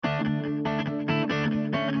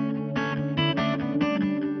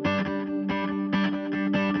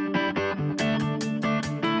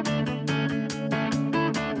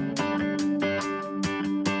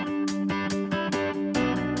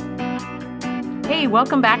Hey,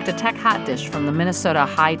 welcome back to Tech Hot Dish from the Minnesota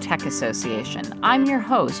High Tech Association. I'm your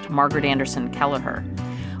host, Margaret Anderson Kelleher.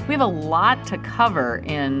 We have a lot to cover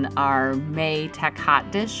in our May Tech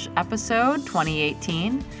Hot Dish episode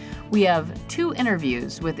 2018. We have 2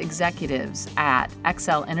 interviews with executives at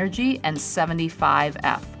Xcel Energy and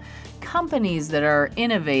 75F, companies that are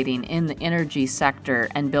innovating in the energy sector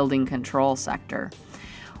and building control sector.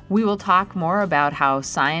 We will talk more about how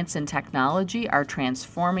science and technology are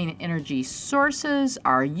transforming energy sources,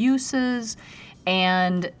 our uses,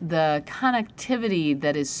 and the connectivity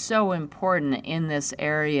that is so important in this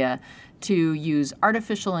area to use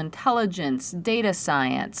artificial intelligence, data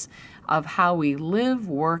science, of how we live,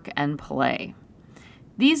 work, and play.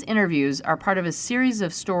 These interviews are part of a series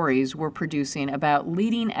of stories we're producing about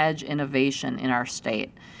leading-edge innovation in our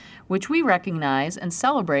state, which we recognize and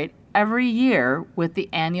celebrate every year with the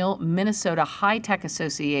annual Minnesota High Tech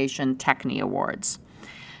Association Techni Awards.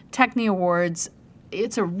 Techni Awards,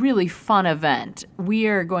 it's a really fun event. We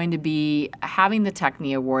are going to be having the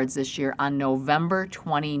Techni Awards this year on November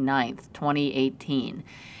 29th, 2018.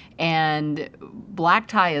 And black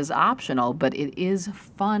tie is optional, but it is a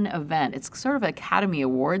fun event. It's sort of Academy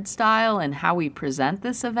Award style in how we present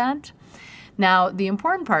this event. Now, the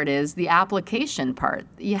important part is the application part.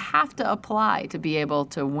 You have to apply to be able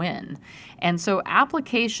to win. And so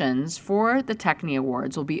applications for the Techni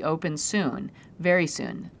Awards will be open soon, very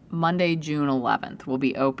soon. Monday, June 11th, we'll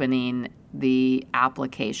be opening the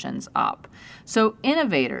applications up. So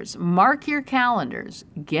innovators, mark your calendars,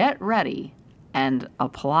 get ready, and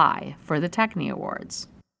apply for the Techni Awards.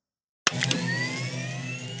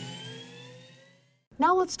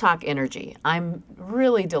 Now let's talk energy. I'm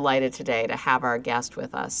really delighted today to have our guest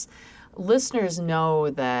with us. Listeners know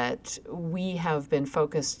that we have been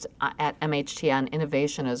focused at MHT on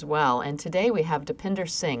innovation as well, and today we have Deepinder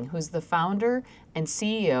Singh, who's the founder and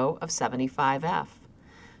CEO of 75F.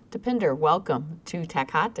 Deepinder, welcome to Tech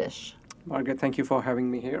Hot Dish. Margaret, thank you for having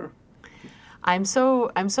me here. I'm so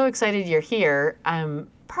excited you're here.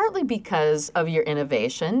 Partly because of your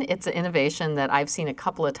innovation. It's an innovation that I've seen a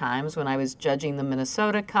couple of times when I was judging the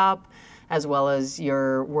Minnesota Cup, as well as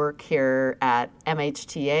your work here at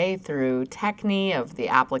MHTA through Techni of the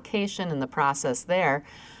application and the process there.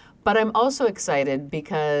 But I'm also excited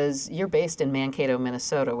because you're based in Mankato,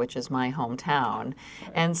 Minnesota, which is my hometown.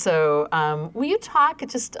 And so will you talk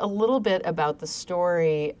just a little bit about the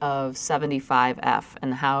story of 75F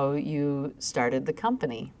and how you started the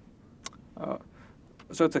company?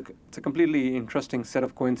 So it's a completely interesting set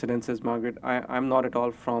of coincidences, Margaret. I'm not at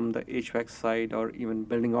all from the HVAC side or even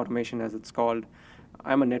building automation as it's called.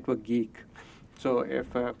 I'm a network geek. So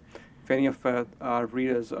if any of our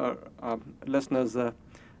readers or listeners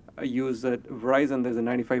use Verizon, there's a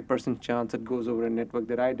 95% chance it goes over a network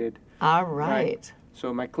that I did. All right.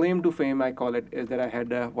 So my claim to fame, I call it, is that I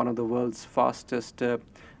had one of the world's fastest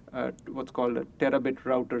what's called a terabit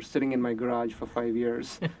router sitting in my garage for 5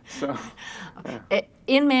 years. So,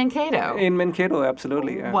 in Mankato? In Mankato,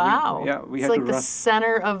 absolutely. Wow. We it's had like to the run.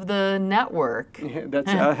 center of the network. Yeah, that's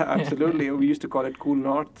absolutely. We used to call it Cool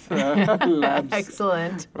North Labs.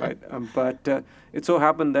 Excellent. Right. But it so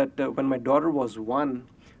happened that when my daughter was 1,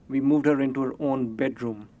 we moved her into her own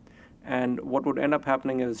bedroom. And what would end up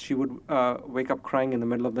happening is she would wake up crying in the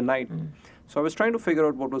middle of the night. So I was trying to figure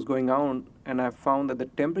out what was going on, and I found that the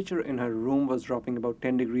temperature in her room was dropping about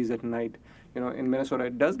 10 degrees at night. You know, in Minnesota,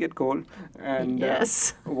 it does get cold. And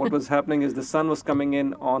yes. What was happening is the sun was coming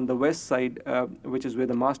in on the west side, which is where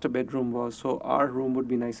the master bedroom was. So our room would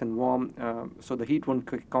be nice and warm, so the heat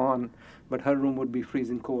wouldn't kick on, but her room would be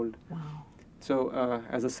freezing cold. Wow. So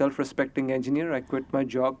as a self-respecting engineer, I quit my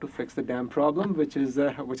job to fix the damn problem, which is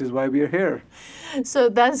why we're here. So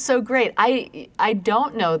that's so great. I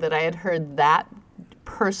don't know that I had heard that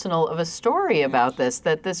personal of a story about this,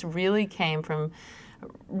 that this really came from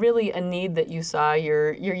really a need that you saw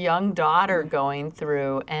your young daughter going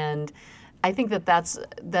through. And I think that's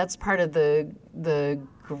part of the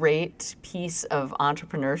great piece of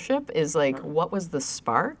entrepreneurship is like, what was the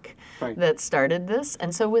spark that started this?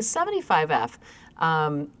 And so with 75F,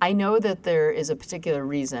 I know that there is a particular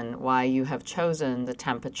reason why you have chosen the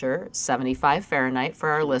temperature, 75 Fahrenheit, for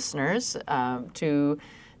our listeners, to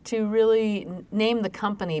really name the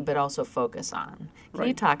company but also focus on. Can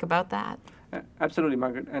you talk about that? Absolutely,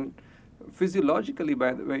 Margaret. And physiologically,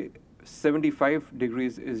 by the way, 75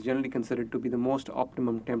 degrees is generally considered to be the most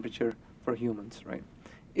optimum temperature for humans, right?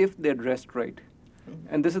 If they're dressed right.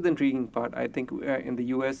 And this is the intriguing part. I think in the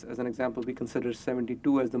US, as an example, we consider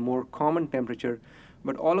 72 as the more common temperature.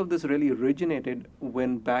 But all of this really originated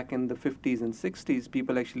when back in the 50s and 60s,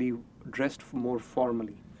 people actually dressed more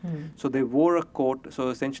formally. So they wore a coat. So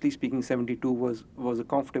essentially speaking, 72 was a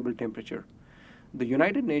comfortable temperature. The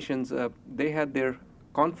United Nations, they had their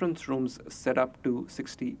conference rooms set up to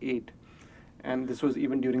 68. And this was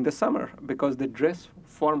even during the summer because they dress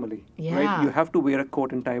formally, right? Yeah. You have to wear a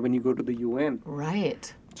coat and tie when you go to the UN.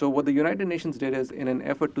 Right. So what the United Nations did is, in an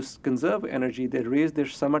effort to conserve energy, they raised their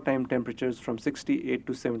summertime temperatures from 68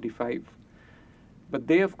 to 75. But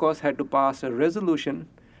they, of course, had to pass a resolution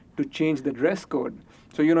to change the dress code.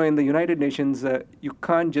 So, in the United Nations, you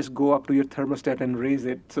can't just go up to your thermostat and raise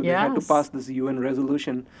it. So they had to Yes. pass this UN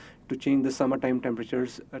resolution to change the summertime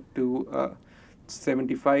temperatures to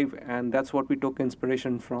 75, and that's what we took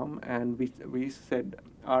inspiration from. And we said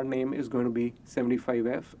our name is going to be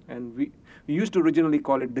 75F, and we used to originally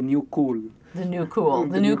call it the new cool. The new cool. The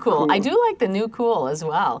The new new cool. I cool. do like the new cool as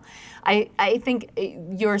well. I think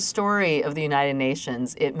your story of the United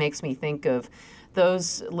Nations, it makes me think of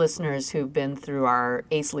those listeners who've been through our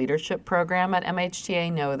ACE leadership program at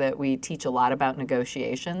MHTA know that we teach a lot about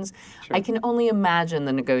negotiations. Sure. I can only imagine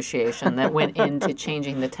the negotiation that went into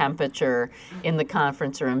changing the temperature in the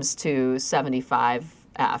conference rooms to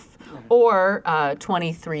 75F or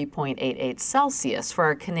 23.88 Celsius for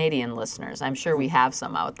our Canadian listeners. I'm sure we have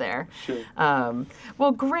some out there. Sure.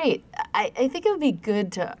 Well, great. I think it would be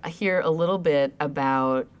good to hear a little bit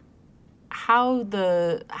about how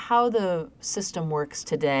the system works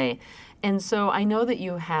today. And so I know that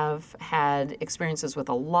you have had experiences with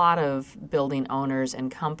a lot of building owners and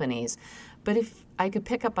companies, but if I could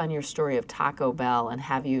pick up on your story of Taco Bell and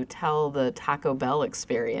have you tell the Taco Bell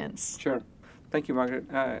experience. Sure. Thank you, Margaret.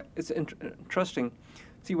 It's interesting.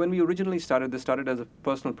 See, when we originally started, this started as a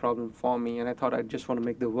personal problem for me, and I thought I just want to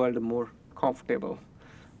make the world more comfortable,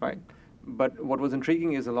 right? But what was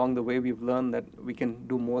intriguing is along the way we've learned that we can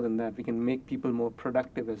do more than that. We can make people more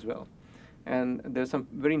productive as well. And there's some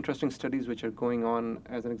very interesting studies which are going on.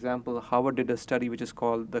 As an example, Harvard did a study which is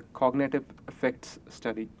called the Cognitive Effects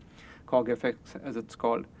Study, CogFX as it's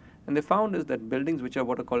called. And they found is that buildings which are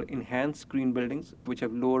what are called enhanced green buildings, which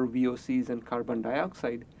have lower VOCs and carbon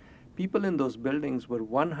dioxide, people in those buildings were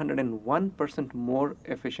 101% more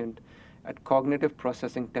efficient at cognitive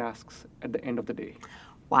processing tasks at the end of the day.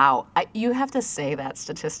 Wow, you have to say that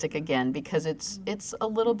statistic again because it's a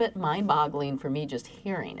little bit mind-boggling for me just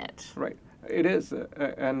hearing it. Right. It is,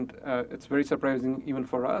 and it's very surprising even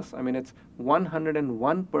for us. I mean, it's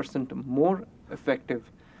 101% more effective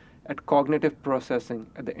at cognitive processing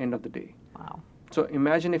at the end of the day. Wow. So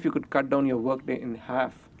imagine if you could cut down your workday in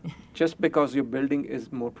half just because your building is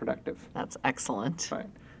more productive. That's excellent. Right.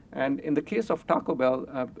 And in the case of Taco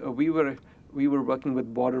Bell, we were working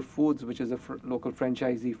with Border Foods, which is a local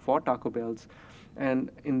franchisee for Taco Bell's.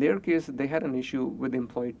 And in their case, they had an issue with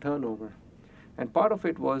employee turnover. And part of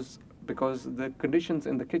it was because the conditions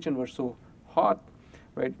in the kitchen were so hot,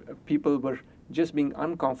 right? People were just being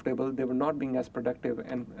uncomfortable. They were not being as productive,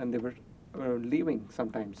 and they were leaving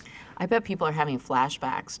sometimes. I bet people are having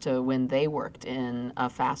flashbacks to when they worked in a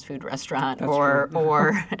fast food restaurant That's or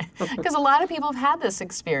true. because a lot of people have had this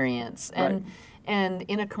experience. And Right. and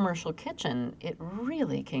in a commercial kitchen, it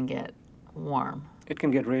really can get warm. It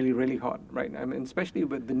can get really, really hot, right? I mean, especially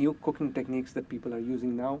with the new cooking techniques that people are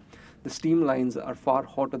using now, the steam lines are far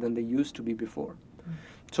hotter than they used to be before.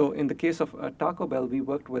 So in the case of Taco Bell, we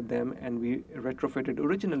worked with them and we retrofitted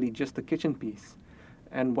originally just the kitchen piece.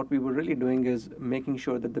 And what we were really doing is making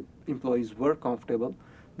sure that the employees were comfortable,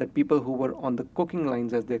 that people who were on the cooking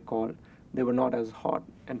lines, as they're called, they were not as hot,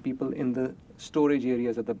 and people in the storage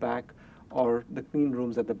areas at the back or the clean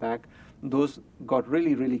rooms at the back, those got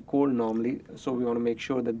really, really cold normally. So we want to make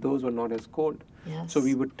sure that those were not as cold. Yes. So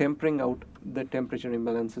we were tempering out the temperature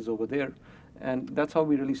imbalances over there. And that's how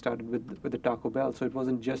we really started with the Taco Bell. So it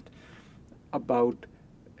wasn't just about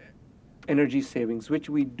energy savings, which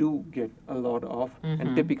we do get a lot of.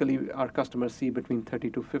 And typically our customers see between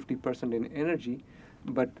 30 to 50% in energy.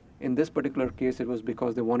 But in this particular case, it was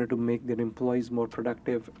because they wanted to make their employees more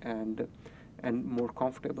productive and more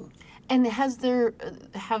comfortable. And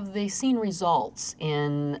have they seen results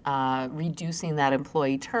in reducing that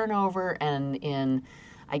employee turnover and in,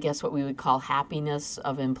 I guess, what we would call happiness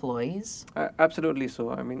of employees? Absolutely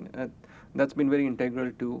so. I mean, that's been very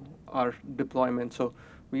integral to our deployment. So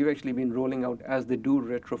we've actually been rolling out, as they do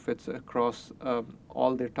retrofits across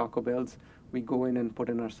all their Taco Bells, we go in and put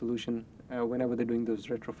in our solution whenever they're doing those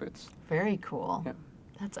retrofits. Very cool. Yeah.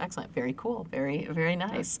 That's excellent. Very cool. Very, very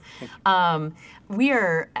nice. Thank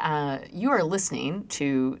You are listening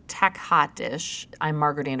to Tech Hot Dish. I'm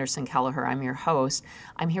Margaret Anderson Kelleher. I'm your host.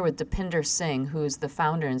 I'm here with Deepinder Singh, who is the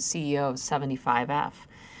founder and CEO of 75F.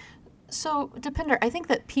 So, Deepinder, I think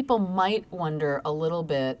that people might wonder a little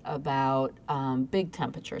bit about big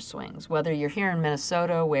temperature swings, whether you're here in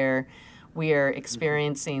Minnesota where we are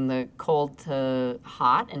experiencing the cold to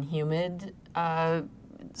hot and humid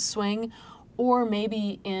swing, or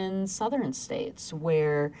maybe in southern states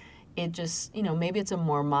where it just, maybe it's a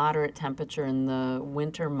more moderate temperature in the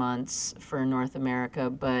winter months for North America,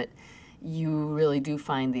 but you really do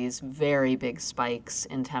find these very big spikes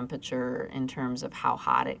in temperature in terms of how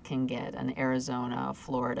hot it can get in Arizona,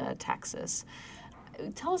 Florida, Texas.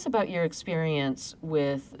 Tell us about your experience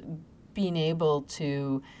with being able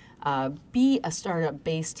to be a startup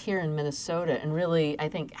based here in Minnesota and really, I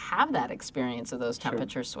think, have that experience of those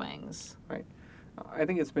temperature swings. Right. I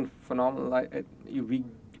think it's been phenomenal.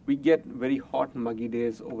 We get very hot, muggy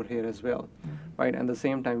days over here as well, right? And at the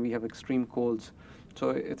same time, we have extreme colds.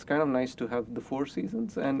 So it's kind of nice to have the four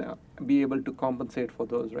seasons and be able to compensate for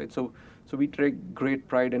those, right? So we take great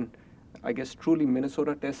pride in, I guess, truly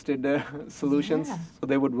Minnesota tested solutions. Yeah. So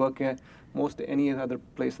they would work most any other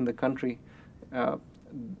place in the country.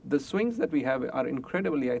 The swings that we have are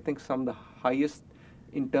incredibly, I think, some of the highest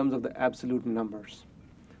in terms of the absolute numbers,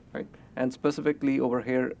 right? And specifically over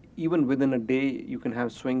here, even within a day, you can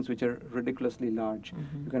have swings which are ridiculously large.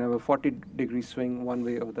 You can have a 40-degree swing one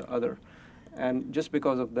way or the other. And just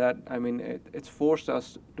because of that, I mean, it's forced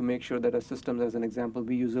us to make sure that our systems, as an example,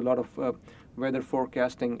 we use a lot of weather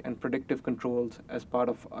forecasting and predictive controls as part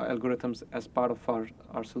of algorithms as part of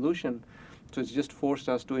our solution. So it's just forced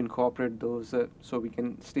us to incorporate those so we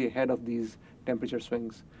can stay ahead of these temperature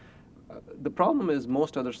swings. The problem is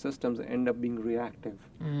most other systems end up being reactive.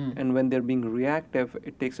 And when they're being reactive,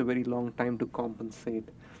 it takes a very long time to compensate.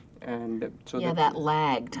 And so that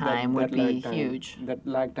lag time would be huge. That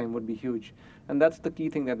lag time would be huge. And that's the key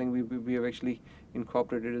thing I think we have actually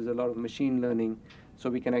incorporated is a lot of machine learning so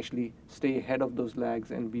we can actually stay ahead of those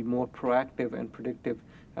lags and be more proactive and predictive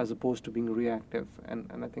as opposed to being reactive. And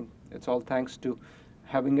I think it's all thanks to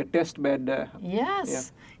having a test bed.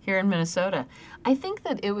 Here in Minnesota. I think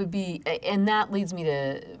that it would be, and that leads me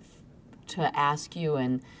to ask you,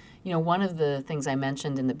 and one of the things I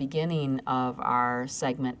mentioned in the beginning of our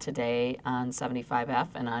segment today on 75F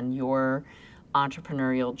and on your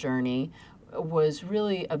entrepreneurial journey was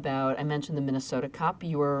really about, I mentioned the Minnesota Cup.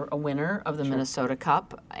 You were a winner of the Minnesota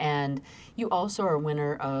Cup, and you also are a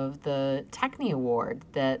winner of the Techni Award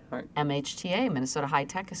that MHTA, Minnesota High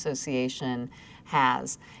Tech Association,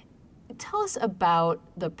 has. Tell us about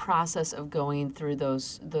the process of going through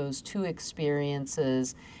those two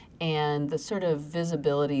experiences and the sort of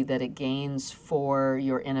visibility that it gains for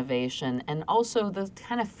your innovation and also the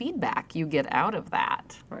kind of feedback you get out of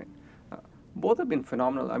that. Right. Both have been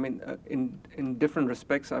phenomenal. I mean, in different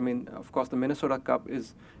respects. I mean, of course, the Minnesota Cup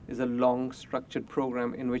is a long, structured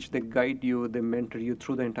program in which they guide you, they mentor you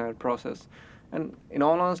through the entire process. And in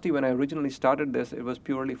all honesty, when I originally started this, it was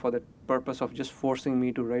purely for the purpose of just forcing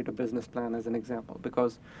me to write a business plan, as an example.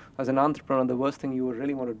 Because as an entrepreneur, the worst thing you would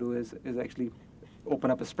really want to do is actually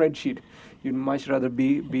open up a spreadsheet. You'd much rather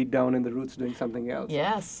be down in the roots doing something else.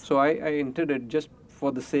 Yes. So I entered it just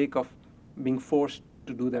for the sake of being forced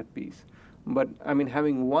to do that piece. But I mean,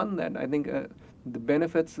 having won that, I think the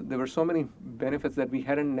benefits, there were so many benefits that we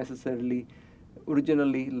hadn't necessarily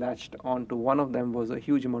originally latched onto. One of them was a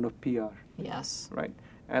huge amount of PR. Yes. Right.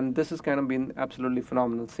 And this has kind of been absolutely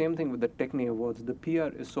phenomenal. Same thing with the Techni Awards. The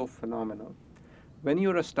PR is so phenomenal. When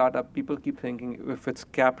you're a startup, people keep thinking if it's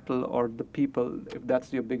capital or the people, if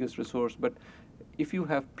that's your biggest resource. But if you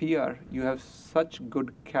have PR, you have such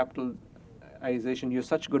good capitalization, you have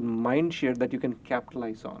such good mind share that you can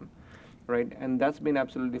capitalize on. Right? And that's been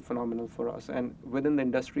absolutely phenomenal for us. And within the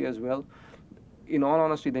industry as well, in all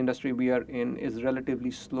honesty, the industry we are in is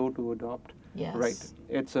relatively slow to adopt. Yes. Right?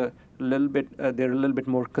 It's a little bit, they're a little bit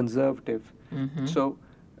more conservative. So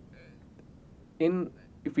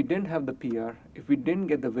if we didn't have the PR, if we didn't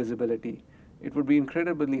get the visibility, it would be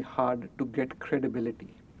incredibly hard to get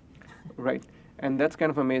credibility. Right? And that's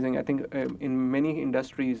kind of amazing. I think in many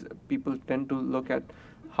industries, people tend to look at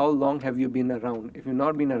how long have you been around. If you've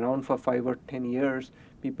not been around for 5 or 10 years,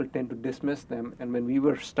 people tend to dismiss them. And when we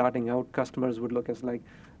were starting out, customers would look at us like,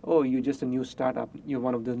 oh, you're just a new startup. You're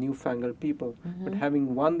one of the newfangled people. But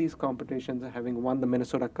having won these competitions, having won the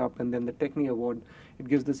Minnesota Cup and then the Techni Award, it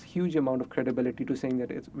gives this huge amount of credibility to saying that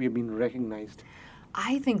we've been recognized.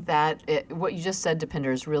 I think that what you just said,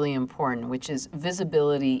 Deepinder, is really important, which is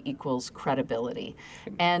visibility equals credibility.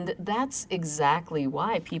 And that's exactly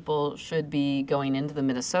why people should be going into the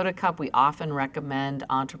Minnesota Cup. We often recommend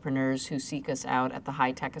entrepreneurs who seek us out at the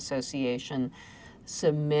High Tech Association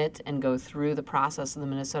submit and go through the process of the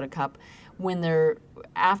Minnesota Cup when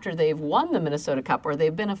after they've won the Minnesota Cup or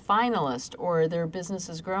they've been a finalist or their business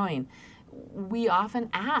is growing. We often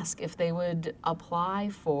ask if they would apply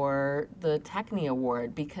for the Techni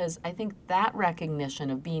Award, because I think that recognition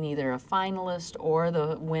of being either a finalist or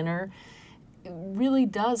the winner really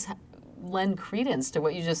does lend credence to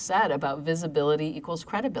what you just said about visibility equals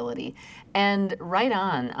credibility. And right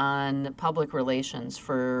on public relations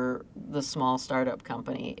for the small startup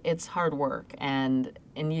company. It's hard work, and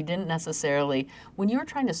you didn't necessarily, when you were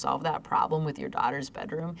trying to solve that problem with your daughter's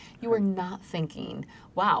bedroom, you were not thinking,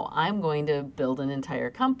 wow, I'm going to build an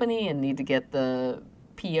entire company and need to get the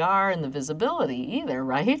PR and the visibility either,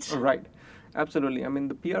 right? Right. Absolutely. I mean,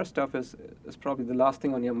 the PR stuff is probably the last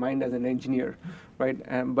thing on your mind as an engineer, right?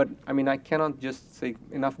 But I mean, I cannot just say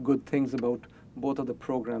enough good things about both of the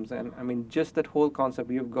programs. And I mean, just that whole concept,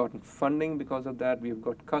 we've gotten funding because of that, we've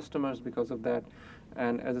got customers because of that,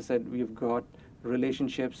 and as I said, we've got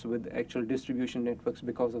relationships with actual distribution networks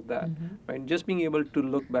because of that, right? Just being able to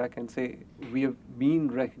look back and say we have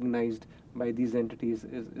been recognized by these entities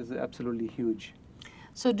is absolutely huge.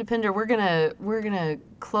 So Dipinder, we're gonna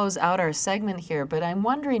close out our segment here, but I'm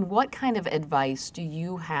wondering, what kind of advice do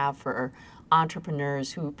you have for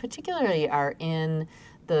entrepreneurs who particularly are in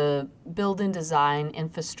the build and design,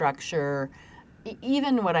 infrastructure,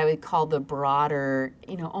 even what I would call the broader,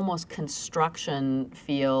 almost construction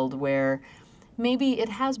field, where maybe it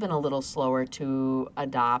has been a little slower to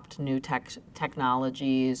adopt new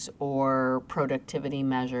technologies or productivity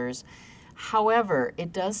measures. However,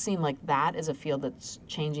 it does seem like that is a field that's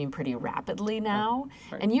changing pretty rapidly now.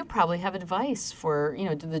 Right. And you probably have advice for,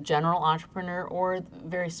 to the general entrepreneur, or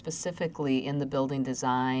very specifically in the building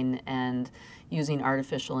design and using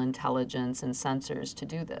artificial intelligence and sensors to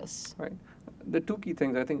do this. Right. The two key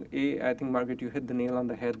things, I think, Margaret, you hit the nail on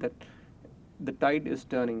the head, that the tide is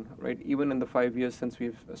turning, right? Even in the 5 years since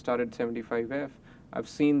we've started 75F, I've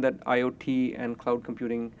seen that IoT and cloud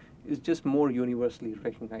computing is just more universally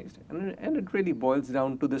recognized. And it really boils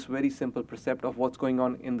down to this very simple precept of what's going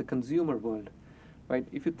on in the consumer world, right?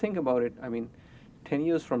 If you think about it, I mean, 10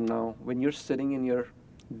 years from now, when you're sitting in your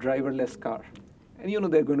driverless car, and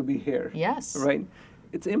they're going to be here, yes, right?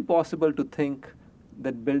 It's impossible to think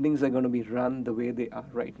that buildings are going to be run the way they are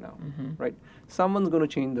right now, right? Someone's going to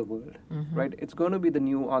change the world, right? It's going to be the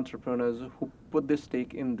new entrepreneurs who put this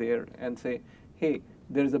stake in there and say, hey,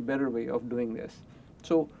 there's a better way of doing this.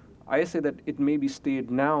 So I say that it may be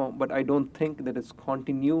stayed now, but I don't think that it's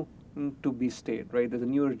continuing to be stayed, right? There's a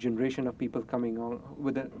newer generation of people coming on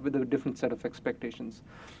with a different set of expectations.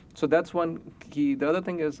 So that's one key. The other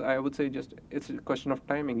thing is, I would say, it's a question of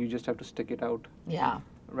timing. You just have to stick it out. Yeah.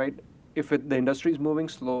 Right? If the industry is moving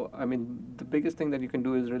slow, I mean, the biggest thing that you can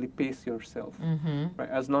do is really pace yourself. Right?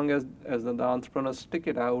 As long as the entrepreneurs stick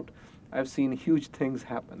it out, I've seen huge things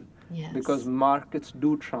happen. Yes. Because markets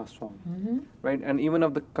do transform, right? And even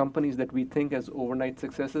of the companies that we think as overnight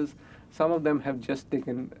successes, some of them have just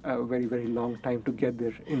taken a very, very long time to get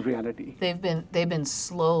there in reality. They've been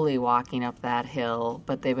slowly walking up that hill,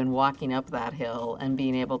 but they've been walking up that hill and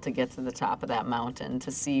being able to get to the top of that mountain to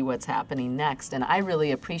see what's happening next. And I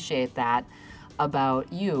really appreciate that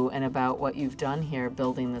about you and about what you've done here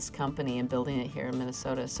building this company and building it here in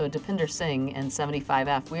Minnesota. So Dipinder Singh and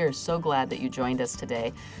 75F, we are so glad that you joined us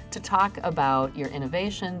today to talk about your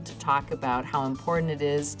innovation, to talk about how important it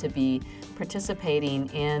is to be participating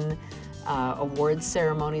in awards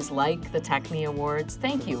ceremonies like the Techni Awards.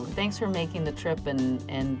 Thank you. Thanks for making the trip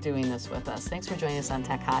and doing this with us. Thanks for joining us on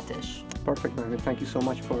Tech Hot Dish. Perfect, Margaret. Thank you so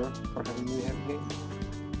much for having me here again.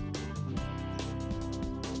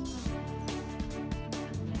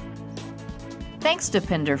 Thanks,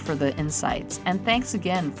 Dipinder, for the insights, and thanks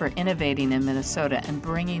again for innovating in Minnesota and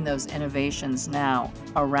bringing those innovations now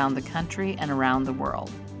around the country and around the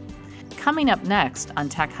world. Coming up next on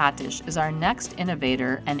Tech Hot Dish is our next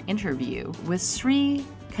innovator and interview with Sri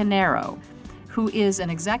Canero, who is an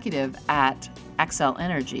executive at Xcel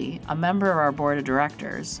Energy, a member of our board of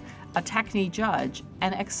directors, a Techni judge,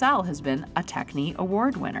 and Xcel has been a Techni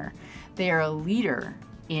Award winner. They are a leader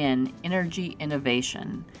in energy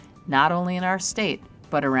innovation, not only in our state,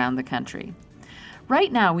 but around the country.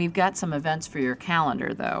 Right now, we've got some events for your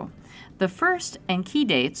calendar, though. The first and key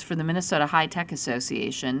dates for the Minnesota High Tech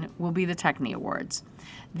Association will be the Techni Awards.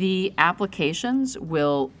 The applications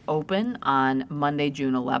will open on Monday,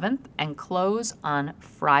 June 11th, and close on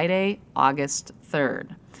Friday, August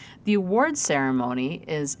 3rd. The awards ceremony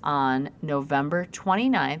is on November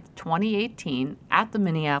 29th, 2018, at the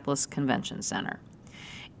Minneapolis Convention Center.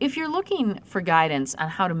 If you're looking for guidance on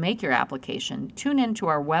how to make your application, tune in to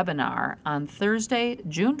our webinar on Thursday,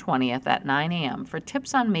 June 20th at 9 a.m. for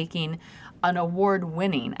tips on making an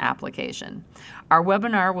award-winning application. Our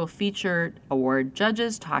webinar will feature award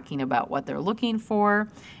judges talking about what they're looking for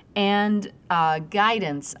and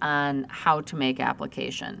guidance on how to make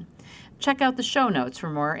application. Check out the show notes for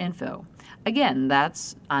more info. Again,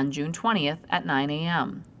 that's on June 20th at 9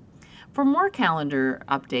 a.m. For more calendar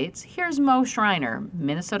updates, here's Mo Schreiner,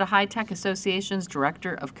 Minnesota High Tech Association's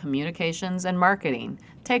Director of Communications and Marketing.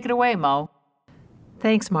 Take it away, Mo.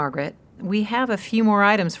 Thanks, Margaret. We have a few more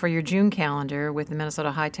items for your June calendar with the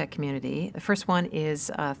Minnesota High Tech community. The first one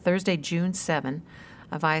is Thursday, June 7.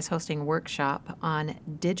 Avaya is hosting a workshop on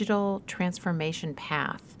digital transformation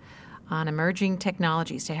path on emerging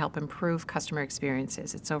technologies to help improve customer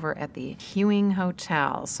experiences. It's over at the Hewing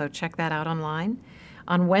Hotel, so check that out online.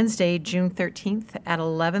 On Wednesday, June 13th at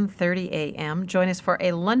 11:30 a.m., join us for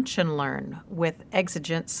a lunch and learn with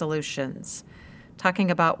Exigent Solutions, talking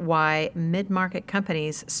about why mid-market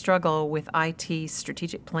companies struggle with IT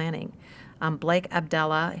strategic planning. Blake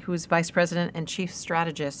Abdallah, who's Vice President and Chief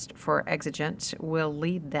Strategist for Exigent, will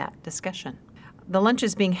lead that discussion. The lunch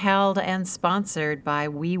is being held and sponsored by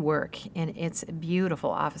WeWork in its beautiful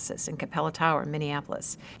offices in Capella Tower,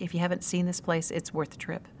 Minneapolis. If you haven't seen this place, it's worth the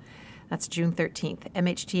trip. That's June 13th.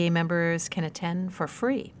 MHTA members can attend for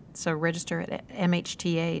free, so register at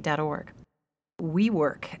mhta.org.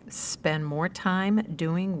 WeWork. Spend more time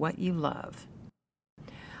doing what you love.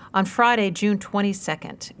 On Friday, June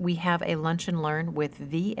 22nd, we have a lunch and learn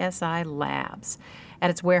with VSI Labs at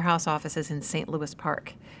its warehouse offices in St. Louis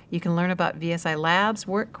Park. You can learn about VSI Labs'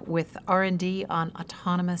 work with R&D on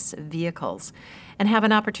autonomous vehicles and have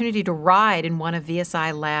an opportunity to ride in one of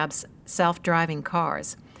VSI Labs' self-driving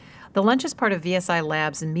cars. The lunch is part of VSI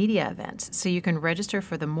Labs' media event, so you can register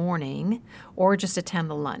for the morning or just attend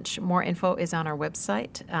the lunch. More info is on our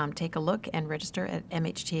website. Take a look and register at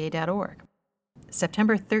mhta.org.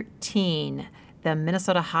 September 13, the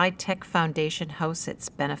Minnesota High Tech Foundation hosts its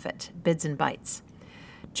benefit, Bids and Bites.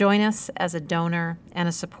 Join us as a donor and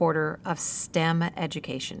a supporter of STEM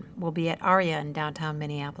education. We'll be at ARIA in downtown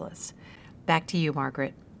Minneapolis. Back to you,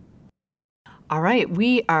 Margaret. All right,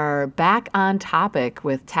 we are back on topic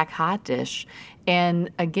with Tech Hot Dish. And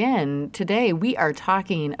again, today we are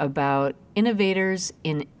talking about innovators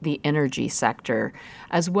in the energy sector,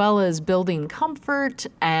 as well as building comfort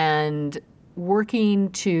and working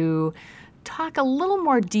to talk a little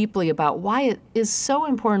more deeply about why it is so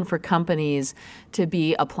important for companies to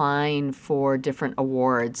be applying for different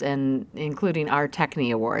awards, and including our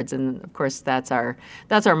Techni Awards. And of course, that's our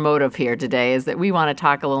motive here today, is that we want to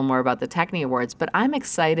talk a little more about the Techni Awards. But I'm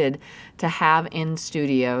excited to have in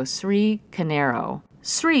studio Sri Canero.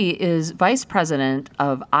 Sri is Vice President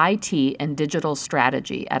of IT and Digital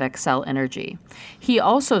Strategy at Xcel Energy. He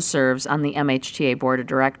also serves on the MHTA Board of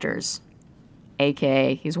Directors,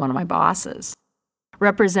 aka he's one of my bosses,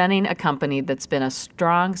 representing a company that's been a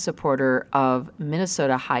strong supporter of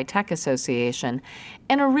Minnesota High Tech Association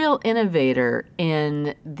and a real innovator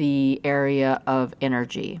in the area of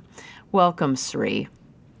energy. Welcome, Sri.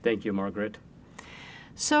 Thank you, Margaret.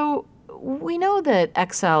 So we know that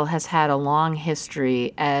Xcel has had a long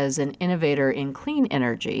history as an innovator in clean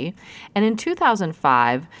energy, and in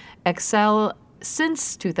 2005,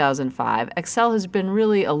 Since 2005, Xcel has been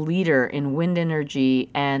really a leader in wind energy,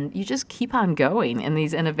 and you just keep on going in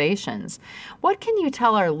these innovations. What can you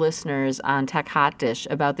tell our listeners on Tech Hot Dish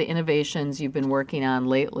about the innovations you've been working on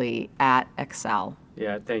lately at Xcel?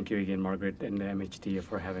 Yeah, thank you again, Margaret, and MHTA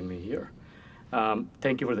for having me here.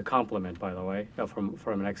 Thank you for the compliment, by the way,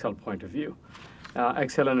 from an Xcel point of view.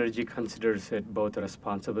 Xcel Energy considers it both a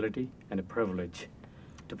responsibility and a privilege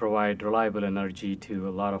to provide reliable energy to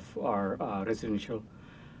a lot of our residential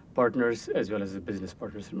partners as well as the business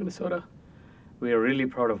partners in Minnesota. We are really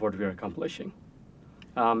proud of what we are accomplishing.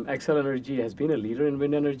 Xcel Energy has been a leader in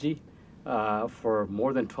wind energy for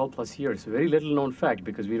more than 12 plus years. Very little known fact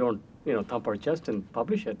because we don't thump our chest and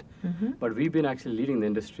publish it. Mm-hmm. But we've been actually leading the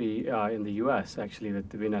industry in the U.S. actually with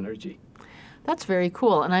the wind energy. That's very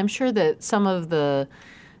cool. And I'm sure that some of the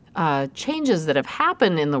changes that have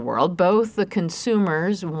happened in the world, both the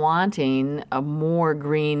consumers wanting more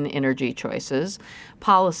green energy choices,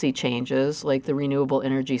 policy changes like the Renewable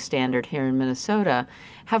Energy Standard here in Minnesota,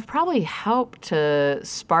 have probably helped to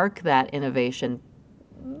spark that innovation.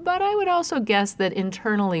 But I would also guess that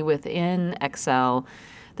internally within Xcel,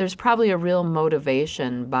 there's probably a real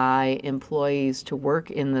motivation by employees to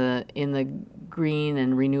work in the green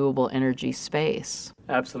and renewable energy space.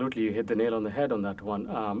 Absolutely, you hit the nail on the head on that one.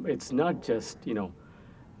 It's not just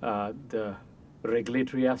the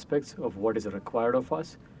regulatory aspects of what is required of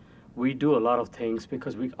us, we do a lot of things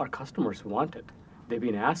because our customers want it. They've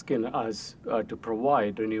been asking us to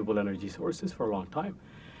provide renewable energy sources for a long time.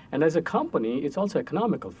 And as a company, it's also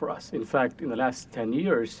economical for us. In fact, in the last 10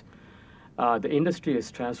 years, the industry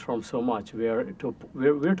has transformed so much. We're to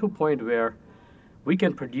a point where we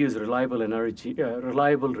can produce reliable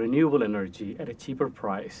renewable energy at a cheaper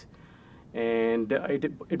price. And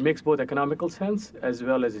it makes both economical sense as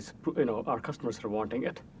well as our customers are wanting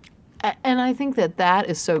it. And I think that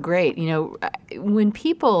is so great. When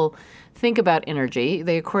people think about energy,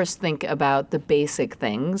 they of course think about the basic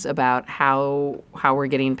things, about how we're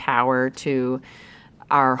getting power to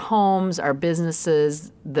our homes, our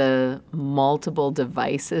businesses, the multiple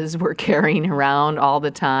devices we're carrying around all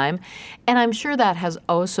the time. And I'm sure that has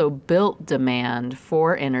also built demand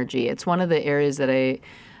for energy. It's one of the areas that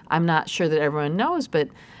I'm not sure that everyone knows, but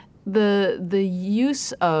the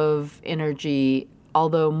use of energy,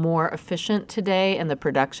 although more efficient today and the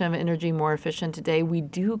production of energy more efficient today, we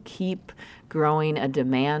do keep growing a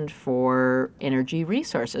demand for energy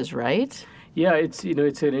resources, right? Yeah, it's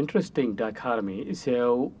an interesting dichotomy.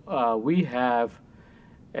 So we have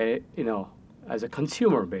as a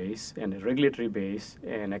consumer base and a regulatory base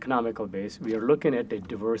and economical base, we are looking at a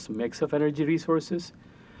diverse mix of energy resources,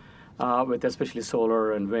 with especially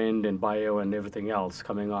solar and wind and bio and everything else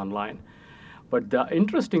coming online. But the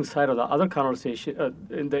interesting side of the other conversation,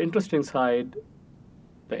 the interesting side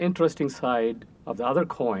of the other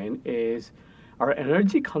coin is our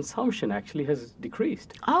energy consumption actually has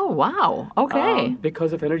decreased. Oh, wow. Okay.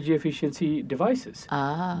 Because of energy efficiency devices.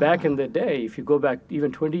 Back in the day, if you go back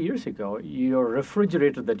even 20 years ago, your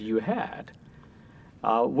refrigerator that you had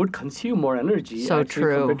would consume more energy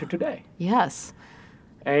compared to today. Yes.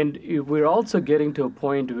 And we're also getting to a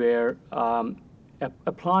point where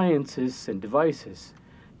appliances and devices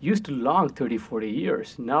used to last 30, 40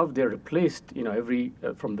 years. Now they're replaced,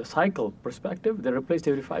 from the cycle perspective, they're replaced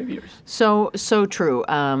every 5 years. So true.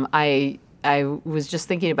 I was just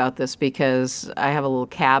thinking about this because I have a little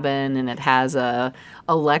cabin and it has a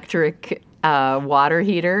electric water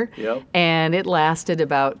heater. Yep. And it lasted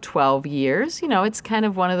about 12 years. It's kind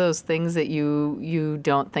of one of those things that you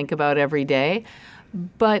don't think about every day.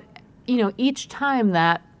 But, each time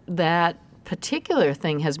that particular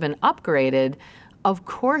thing has been upgraded, of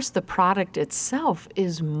course, the product itself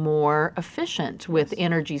is more efficient with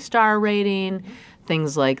Energy Star rating,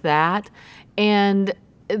 things like that. And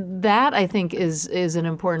that, I think, is an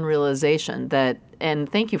important realization and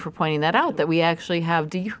thank you for pointing that out, that we actually have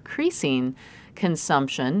decreasing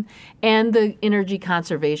consumption and the energy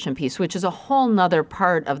conservation piece, which is a whole nother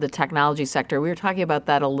part of the technology sector. We were talking about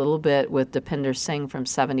that a little bit with Dipinder Singh from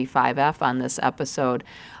 75F on this episode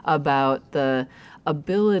about the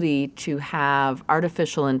ability to have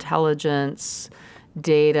artificial intelligence,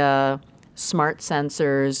 data, smart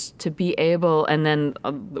sensors to be able, and then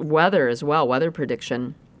weather as well, weather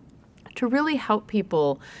prediction, to really help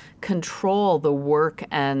people control the work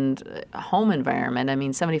and home environment. I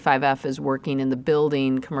mean, 75F is working in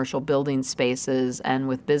the commercial building spaces and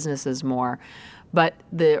with businesses more. But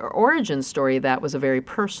the origin story, that was a very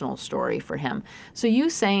personal story for him. So you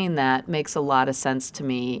saying that makes a lot of sense to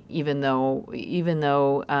me, even though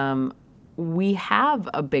we have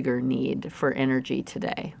a bigger need for energy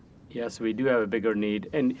today. Yes, we do have a bigger need.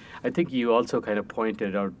 And I think you also kind of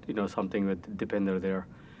pointed out, something with Dipinder there.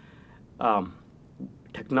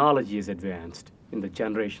 Technology is advanced in the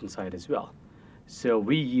generation side as well. So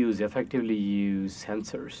we effectively use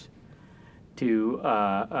sensors to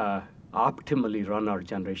optimally run our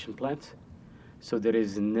generation plants. So there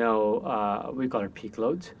is no, we call it peak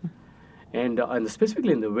loads. And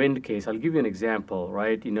specifically in the wind case, I'll give you an example,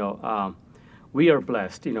 right? We are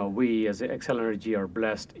blessed, we as Xcel Energy are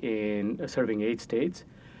blessed in serving 8 states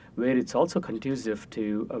where it's also conducive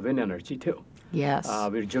to wind energy too. Yes.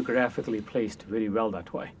 We're geographically placed very well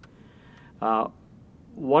that way.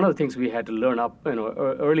 One of the things we had to learn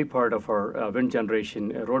early part of our wind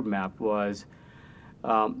generation roadmap was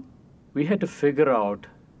we had to figure out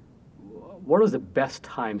what was the best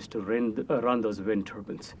times to run those wind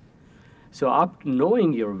turbines. So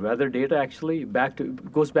knowing your weather data actually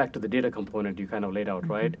goes back to the data component you kind of laid out,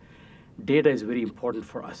 right? Data is very important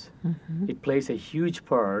for us. It plays a huge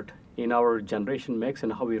part in our generation mix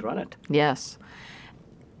and how we run it. Yes.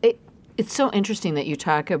 It's so interesting that you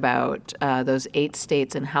talk about those 8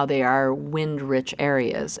 states and how they are wind-rich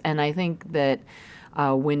areas. And I think that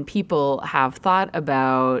when people have thought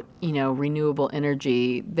about, renewable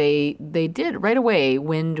energy, they did right away.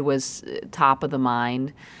 Wind was top of the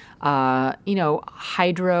mind.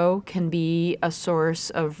 Hydro can be a source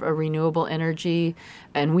of renewable energy,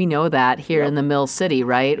 and we know that here in the Mill City,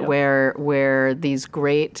 right? Yep. Where these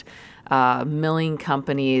great milling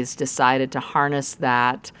companies decided to harness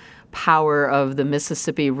that power of the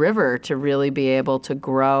Mississippi River to really be able to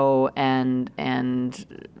grow and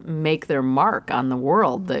make their mark on the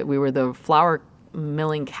world. That we were the flour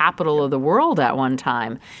milling capital of the world at one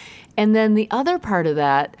time. And then the other part of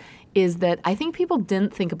that is that I think people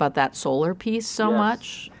didn't think about that solar piece so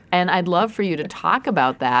much. And I'd love for you to talk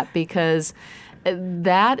about that, because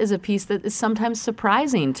that is a piece that is sometimes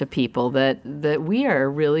surprising to people, that we are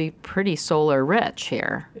really pretty solar rich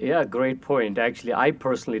here. Yeah, great point. Actually, I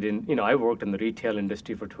personally didn't, I worked in the retail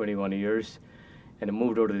industry for 21 years and I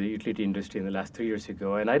moved over to the utility industry in the last 3 years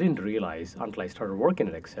ago. And I didn't realize until I started working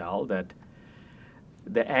at Xcel that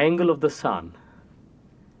the angle of the sun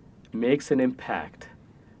makes an impact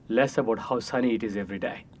less about how sunny it is every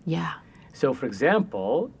day. Yeah. So, for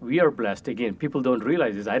example, we are blessed, again, people don't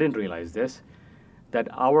realize this, I didn't realize this, that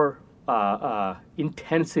our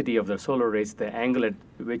intensity of the solar rays, the angle at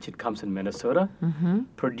which it comes in Minnesota,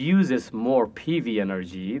 produces more PV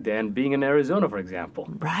energy than being in Arizona, for example.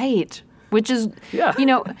 Right. Which is, Yeah.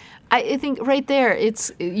 I think right there,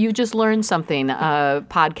 you just learned something,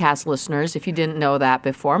 podcast listeners, if you didn't know that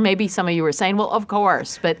before. Maybe some of you were saying, well, of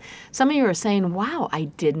course. But some of you were saying, wow, I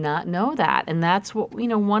did not know that. And that's what,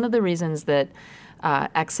 one of the reasons that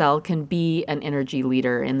Xcel can be an energy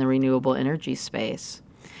leader in the renewable energy space.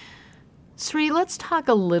 Sri, let's talk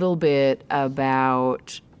a little bit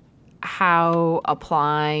about how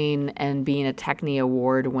applying and being a Techni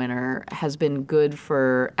Award winner has been good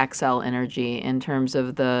for Xcel Energy in terms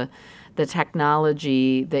of the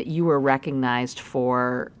technology that you were recognized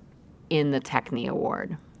for in the Techni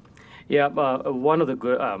Award. Yeah, one of the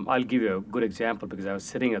good, I'll give you a good example because I was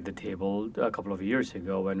sitting at the table a couple of years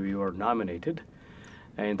ago when we were nominated.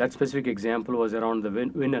 And that specific example was around the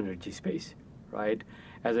wind energy space, right?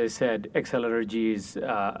 As I said, Xcel Energy is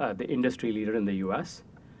the industry leader in the U.S.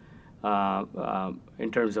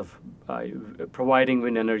 In terms of providing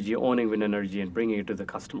wind energy, owning wind energy, and bringing it to the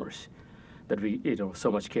customers that we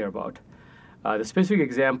so much care about. The specific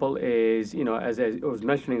example is, as I was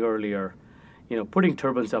mentioning earlier, putting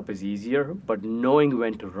turbines up is easier, but knowing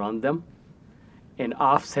when to run them and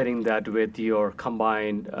offsetting that with your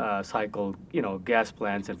combined cycle, gas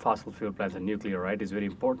plants and fossil fuel plants and nuclear, right, is very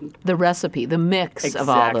important. The recipe, the mix of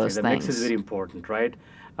all those the things. mix is very important, right?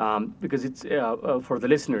 Because it's for the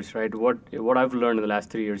listeners, right? What I've learned in the last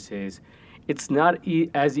 3 years is it's not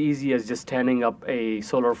as easy as just standing up a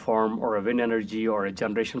solar farm or a wind energy or a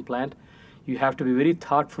generation plant. You have to be very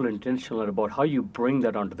thoughtful and intentional about how you bring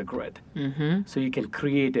that onto the grid, so you can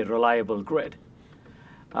create a reliable grid.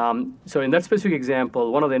 So in that specific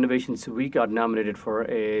example, one of the innovations we got nominated for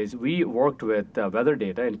is we worked with weather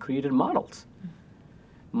data and created models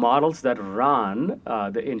that run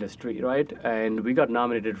the industry, right? And we got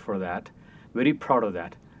nominated for that. Very proud of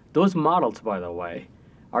that. Those models, by the way,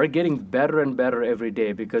 are getting better and better every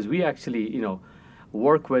day because we actually,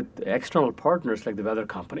 work with external partners like the weather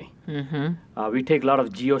company. We take a lot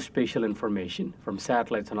of geospatial information from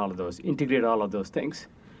satellites and all of those, integrate all of those things,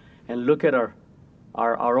 and look at our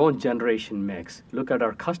own generation mix, look at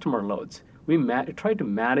our customer loads. We try to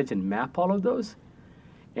manage and map all of those.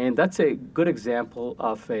 And that's a good example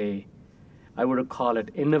of I would call it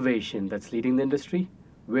innovation that's leading the industry,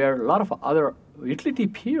 where a lot of other utility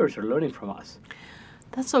peers are learning from us.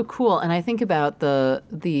 That's so cool. And I think about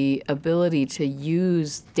the ability to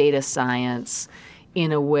use data science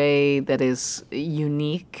in a way that is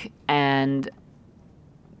unique and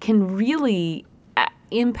can really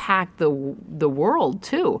impact the world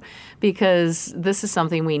too, because this is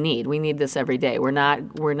something we need. We need this every day. We're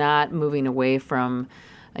not moving away from,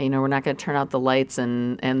 we're not going to turn out the lights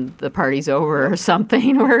and the party's over or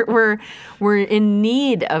something. We're in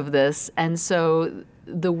need of this. And so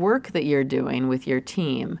the work that you're doing with your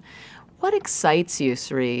team, what excites you,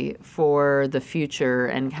 Sri, for the future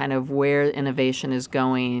and kind of where innovation is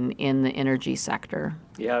going in the energy sector?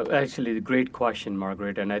 Yeah, actually, great question,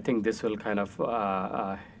 Margaret. And I think this will kind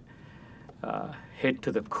of hit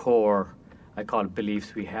to the core, I call it,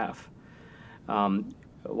 beliefs we have.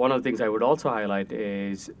 One of the things I would also highlight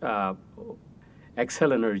is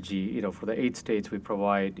Xcel Energy, for the 8 states we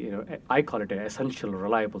provide, I call it an essential,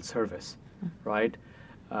 reliable service, right?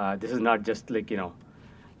 This is not just like,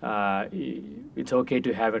 it's okay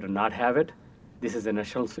to have it or not have it. This is an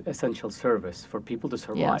essential service for people to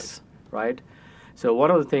survive, right? So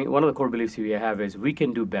one of the core beliefs we have is we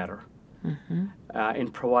can do better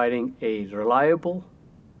in providing a reliable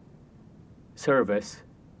service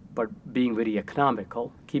but being very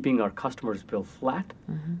economical, keeping our customers' bill flat,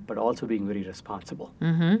 but also being very responsible,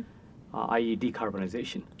 i.e.,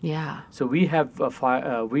 decarbonization. Yeah. So we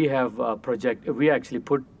actually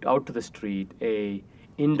put out to the street a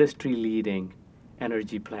industry-leading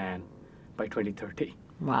energy plan by 2030,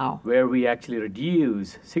 Wow. where we actually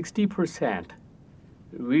reduce 60%.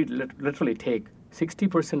 We literally take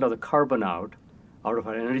 60% of the carbon out of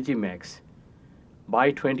our energy mix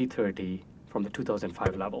by 2030 from the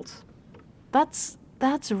 2005 levels. That's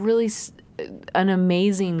really an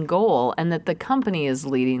amazing goal, and that the company is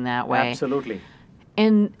leading that way. Absolutely.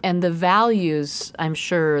 And the values, I'm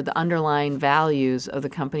sure the underlying values of the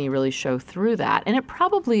company really show through that. And it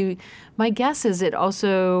probably, my guess is it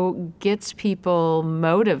also gets people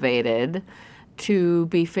motivated to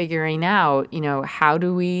be figuring out, how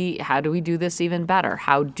do we do this even better?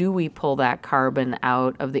 How do we pull that carbon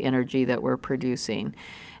out of the energy that we're producing?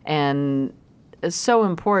 And it's so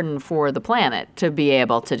important for the planet to be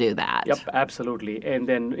able to do that. Yep, absolutely. And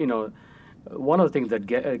then, one of the things that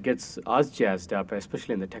gets us jazzed up,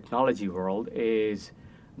 especially in the technology world, is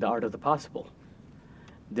the art of the possible.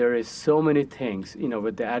 There is so many things,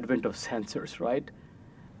 with the advent of sensors, right?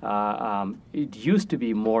 It used to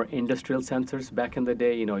be more industrial sensors back in the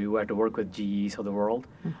day. You had to work with GEs of the world.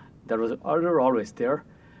 They were always there.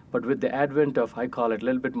 But with the advent of, I call it a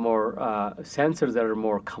little bit more sensors that are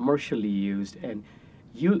more commercially used and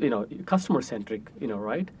customer-centric,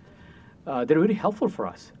 right? They're really helpful for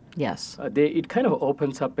us. Yes. It kind of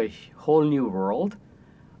opens up a whole new world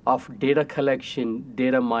of data collection,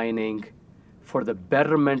 data mining for the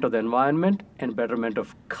betterment of the environment and betterment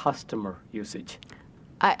of customer usage.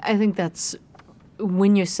 I think that's,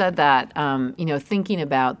 when you said that, thinking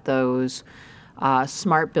about those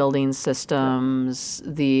smart building systems,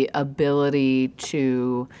 the ability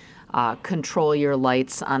to control your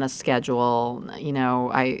lights on a schedule.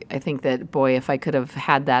 I think that, boy, if I could have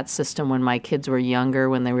had that system when my kids were younger,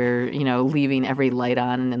 when they were, leaving every light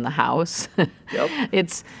on in the house, Yep.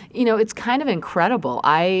 it's kind of incredible.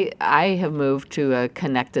 I have moved to a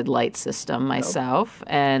connected light system myself,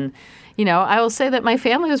 and I will say that my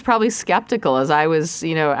family was probably skeptical as I was,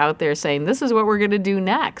 out there saying, this is what we're going to do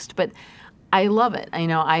next. But I love it.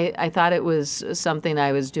 I thought it was something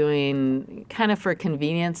I was doing kind of for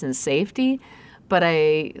convenience and safety, but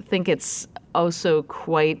I think it's also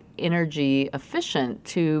quite energy efficient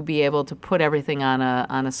to be able to put everything on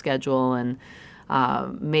a schedule and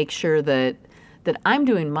make sure that I'm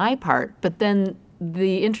doing my part. But then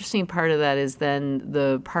the interesting part of that is then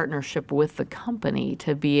the partnership with the company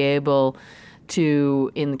to be able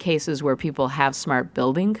to, in cases where people have smart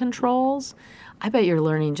building controls, I bet you're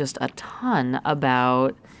learning just a ton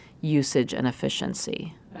about usage and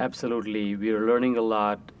efficiency. Absolutely. We are learning a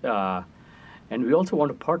lot, and we also want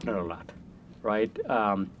to partner a lot, right?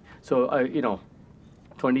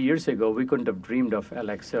 20 years ago, we couldn't have dreamed of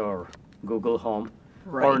Alexa or Google Home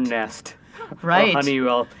or Nest or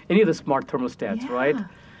Honeywell, any of the smart thermostats, right?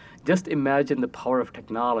 Just imagine the power of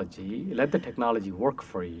technology. Let the technology work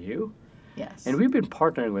for you. Yes. And we've been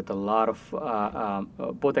partnering with a lot of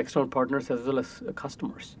both external partners as well as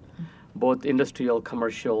customers, both industrial,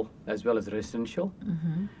 commercial, as well as residential,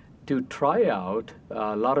 to try out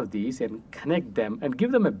a lot of these and connect them and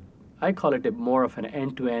give them I call it more of an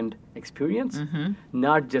end-to-end experience,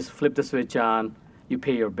 not just flip the switch on, you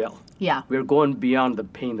pay your bill. Yeah. We're going beyond the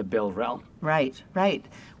paying the bill realm. Right.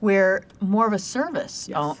 We're more of a service,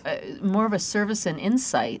 Yes. More of a service and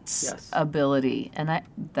insights ability, and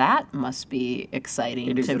that must be exciting.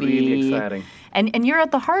 It is to really be, exciting. And you're at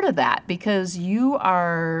the heart of that because you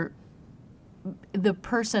are the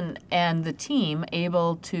person and the team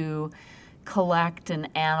able to collect and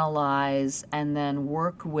analyze and then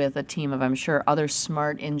work with a team of, I'm sure, other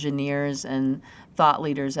smart engineers and thought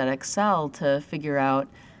leaders at Excel to figure out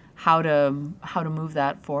how to move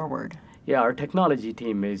that forward. Yeah, our technology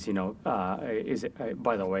team is,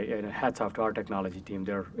 by the way, hats off to our technology team.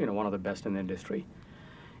 They're, one of the best in the industry.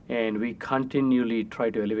 And we continually try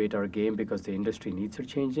to elevate our game because the industry needs are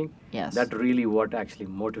changing. Yes. That's really what actually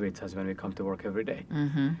motivates us when we come to work every day.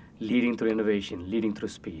 Leading through innovation, leading through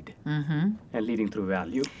speed, and leading through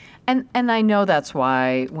value. And I know that's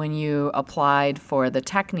why when you applied for the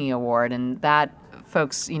Techni Award, and that,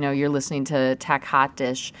 folks, you're listening to Tech Hot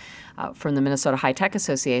Dish from the Minnesota High Tech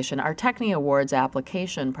Association. Our Techni Awards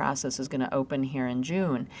application process is going to open here in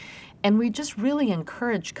June. And we just really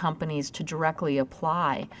encourage companies to directly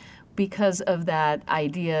apply because of that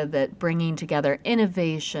idea that bringing together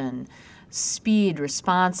innovation, speed,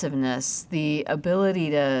 responsiveness, the ability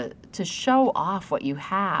to show off what you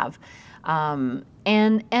have, and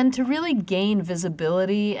to really gain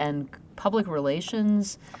visibility and public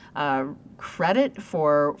relations credit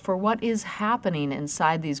for what is happening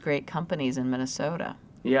inside these great companies in Minnesota.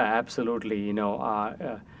 Yeah, absolutely.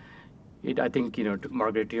 I think,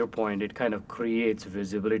 Margaret, to your point, it kind of creates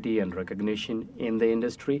visibility and recognition in the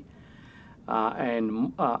industry.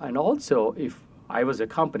 And also, if I was a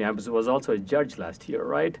company, I was also a judge last year,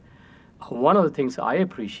 right? One of the things I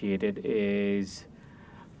appreciated is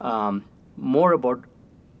more about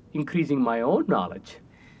increasing my own knowledge.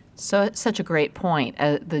 So it's such a great point.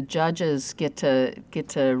 The judges get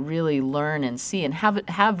to really learn and see and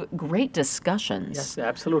have great discussions. Yes,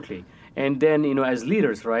 absolutely. And then, as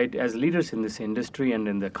leaders, right, as leaders in this industry and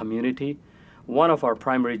in the community, one of our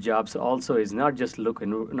primary jobs also is not just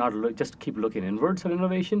just keep looking inwards on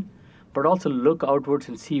innovation, but also look outwards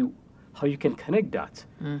and see how you can connect dots.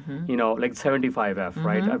 Mm-hmm. Like 75F, Mm-hmm.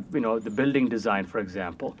 right? The building design, for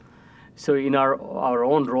example. So in our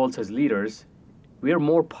own roles as leaders, we are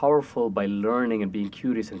more powerful by learning and being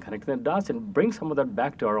curious and connecting the dots and bring some of that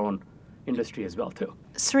back to our own industry as well, too.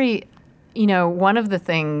 Sri, one of the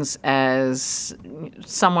things, as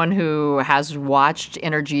someone who has watched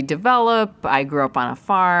energy develop, I grew up on a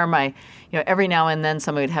farm. Every now and then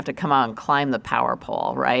somebody would have to come out and climb the power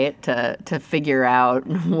pole, right, to figure out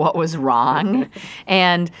what was wrong.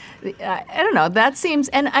 And I don't know, that seems,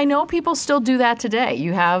 and I know people still do that today.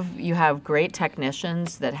 You have great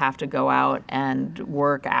technicians that have to go out and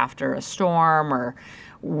work after a storm or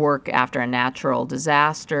work after a natural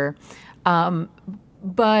disaster.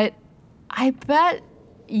 But I bet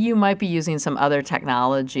you might be using some other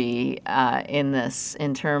technology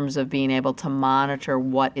in terms of being able to monitor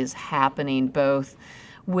what is happening both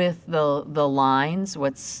with the lines,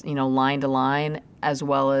 what's line to line, as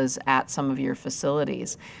well as at some of your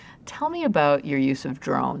facilities. Tell me about your use of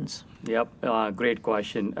drones. Yep, great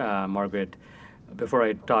question, Margaret. Before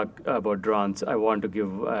I talk about drones, I want to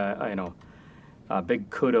give a big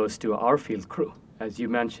kudos to our field crew. As you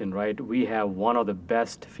mentioned, right, we have one of the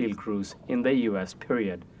best field crews in the U.S.,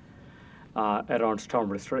 period, around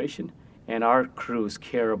storm restoration. And our crews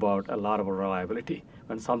care about a lot of reliability.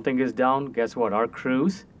 When something is down, guess what? Our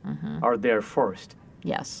crews are there first.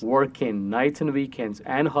 Yes. Working nights and weekends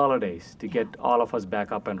and holidays to get all of us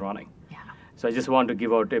back up and running. Yeah. So I just want to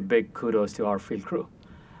give out a big kudos to our field crew,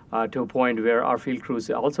 to a point where our field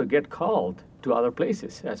crews also get called to other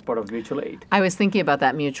places as part of mutual aid. I was thinking about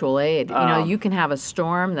that mutual aid. You can have a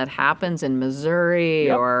storm that happens in Missouri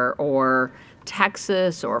Yep. or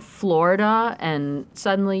Texas or Florida, and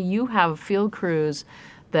suddenly you have field crews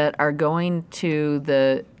that are going to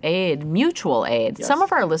the aid, mutual aid. Yes. Some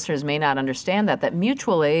of our listeners may not understand that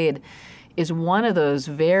mutual aid is one of those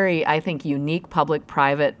very, I think, unique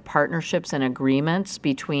public-private partnerships and agreements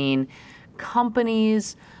between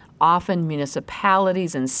companies, often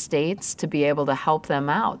municipalities and states, to be able to help them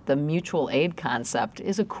out. The mutual aid concept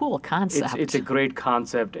is a cool concept. It's a great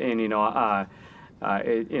concept, and it's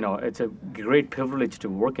a great privilege to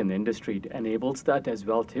work in the industry. It enables that as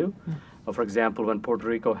well too. For example, when Puerto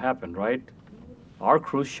Rico happened, right, our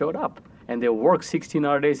crews showed up and they work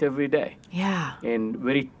 16-hour days every day. Yeah. In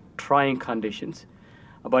very trying conditions.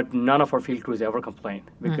 But none of our field crews ever complain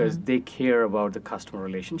because they care about the customer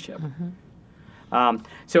relationship.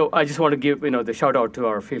 So I just want to give the shout out to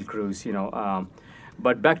our field crews.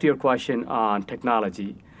 But back to your question on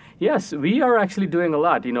technology, yes, we are actually doing a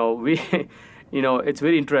lot. It's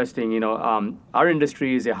very interesting. Our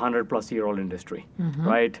industry is a 100-plus-year-old industry,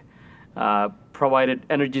 right? Provided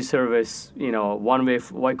energy service, one way.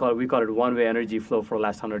 We call it one-way energy flow for the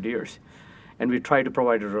last 100 years, and we try to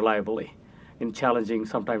provide it reliably in challenging,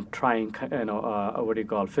 sometimes trying,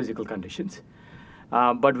 physical conditions.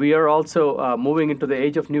 But we are also moving into the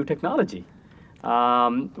age of new technology.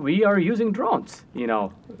 We are using drones.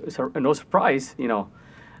 So no surprise. We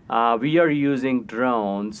are using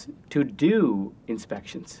drones to do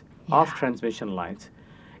inspections of transmission lines.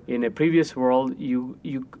 In a previous world, you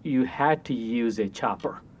had to use a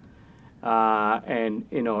chopper, and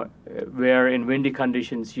where in windy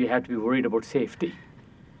conditions you have to be worried about safety.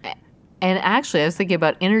 And actually, I was thinking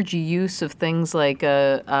about energy use of things like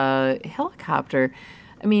a helicopter.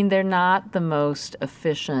 I mean, they're not the most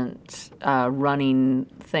efficient running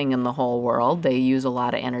thing in the whole world. They use a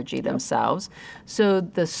lot of energy themselves. So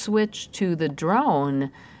the switch to the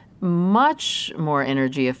drone, much more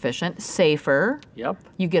energy efficient, safer. Yep.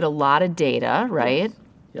 You get a lot of data, right?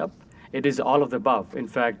 Yep. It is all of the above. In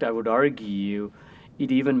fact, I would argue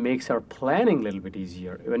it even makes our planning a little bit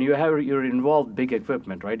easier. When you're involved big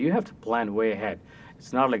equipment, right? You have to plan way ahead.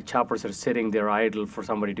 It's not like choppers are sitting there idle for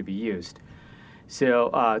somebody to be used.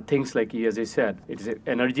 So things like, as I said, it is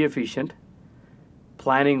energy efficient.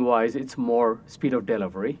 Planning-wise, it's more speed of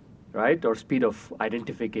delivery. right, or speed of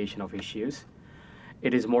identification of issues.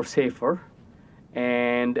 It is more safer.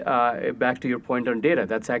 And back to your point on data,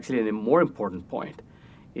 that's actually a more important point,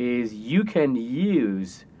 is you can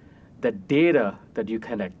use the data that you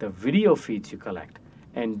collect, the video feeds you collect,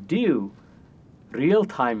 and do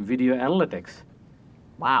real-time video analytics.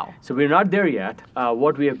 Wow. So we're not there yet.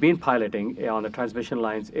 What we have been piloting on the transmission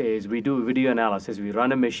lines is we do video analysis. We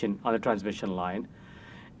run a mission on the transmission line,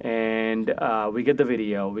 and we get the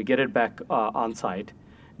video, we get it back on site,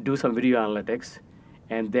 do some video analytics,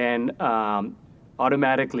 and then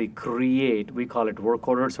automatically create, we call it work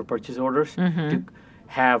orders or purchase orders, to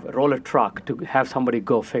roll a truck to have somebody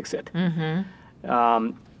go fix it.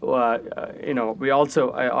 I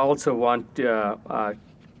also want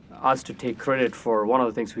us to take credit for one of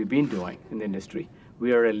the things we've been doing in the industry.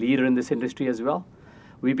 We are a leader in this industry as well.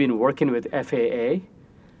 We've been working with FAA,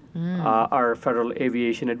 our Federal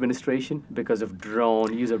Aviation Administration, because of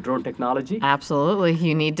use of drone technology. Absolutely.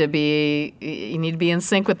 You need to be in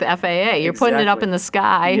sync with the FAA. You're putting it up in the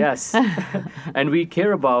sky. Yes. And we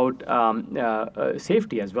care about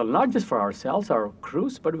safety as well, not just for ourselves, our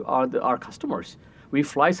crews, but our customers. We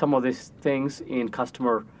fly some of these things in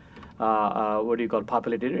customer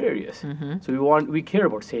populated areas. So we care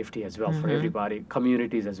about safety as well for everybody,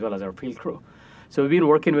 communities as well as our field crew. So we've been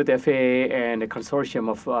working with FAA and a consortium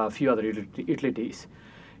of a few other utilities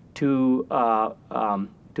to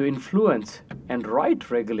influence and write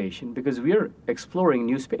regulation, because we are exploring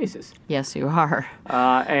new spaces. Yes, you are.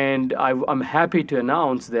 And I'm happy to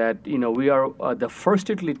announce that we are the first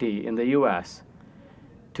utility in the U.S.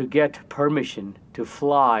 to get permission to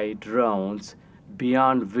fly drones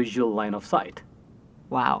beyond visual line of sight.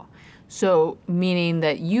 Wow. So meaning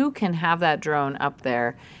that you can have that drone up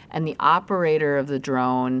there, and the operator of the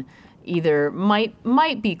drone either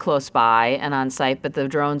might be close by and on site, but the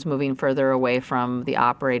drone's moving further away from the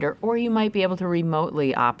operator, or you might be able to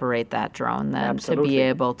remotely operate that drone then. Absolutely. To be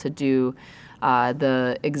able to do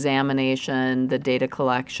the examination, the data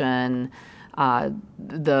collection, I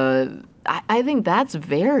think that's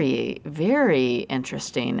very, very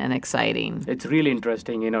interesting and exciting. It's really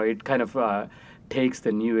interesting. It kind of takes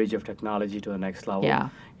the new age of technology to the next level. Yeah.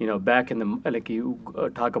 Back in you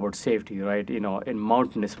talk about safety, right? In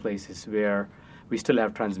mountainous places where we still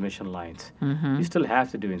have transmission lines, you still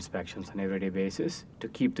have to do inspections on an everyday basis to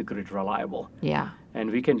keep the grid reliable. Yeah. And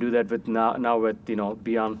we can do that with now with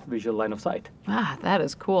beyond visual line of sight. Ah, that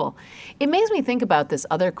is cool. It makes me think about this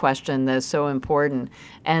other question that is so important,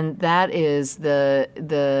 and that is the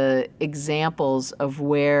examples of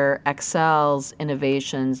where Xcel's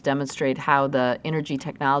innovations demonstrate how the energy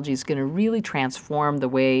technology is going to really transform the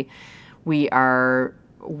way we are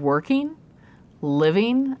working,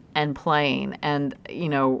 living, and playing. And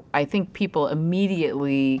I think people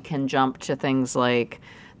immediately can jump to things like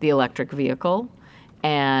the electric vehicle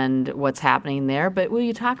and what's happening there. But will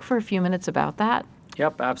you talk for a few minutes about that?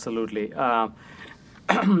 Yep, absolutely.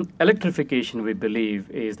 Electrification, we believe,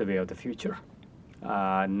 is the way of the future,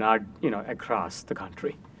 not across the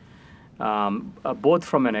country. Both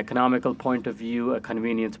from an economical point of view, a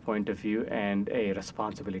convenience point of view, and a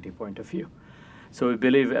responsibility point of view. So we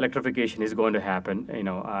believe electrification is going to happen.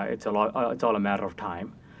 It's all a matter of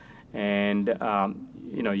time. And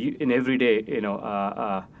in everyday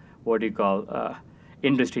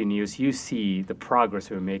industry news, you see the progress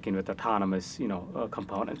we're making with autonomous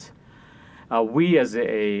components. We as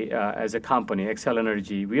a company, Xcel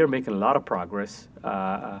Energy, we are making a lot of progress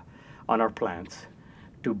on our plans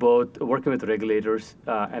to both working with regulators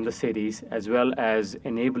and the cities, as well as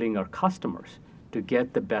enabling our customers to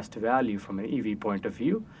get the best value from an EV point of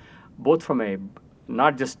view, both from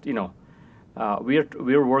not just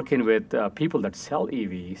we're working with people that sell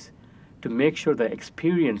EVs to make sure the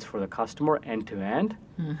experience for the customer end to end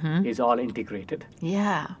is all integrated.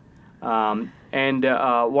 Yeah. And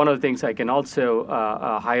one of the things I can also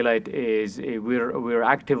highlight is we're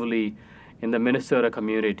actively in the Minnesota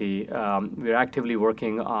community. We're actively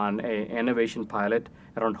working on an innovation pilot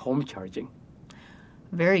around home charging.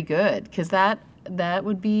 Very good, because that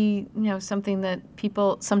would be something that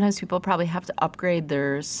sometimes people probably have to upgrade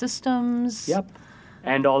their systems. Yep.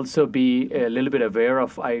 And also be a little bit aware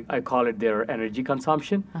of, I call it their energy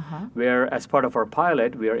consumption, where as part of our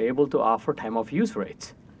pilot, we are able to offer time of use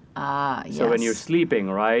rates. Yes. So when you're sleeping,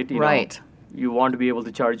 right? You want to be able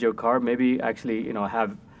to charge your car, maybe actually,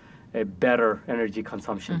 have a better energy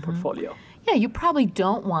consumption portfolio. Yeah, you probably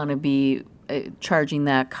don't want to be charging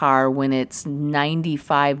that car when it's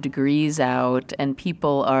 95 degrees out and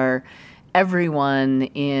people are everyone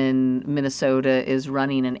in Minnesota is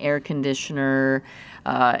running an air conditioner,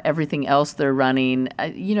 everything else they're running,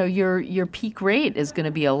 your peak rate is going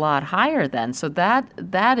to be a lot higher then. So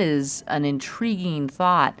that is an intriguing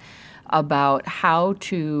thought about how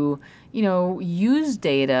to, use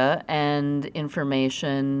data and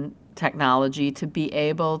information technology to be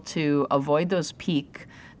able to avoid those peak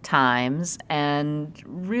times and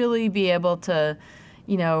really be able to,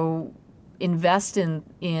 invest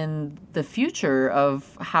in the future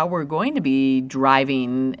of how we're going to be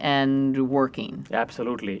driving and working.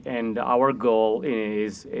 Absolutely. And our goal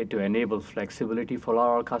is to enable flexibility for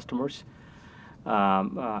our customers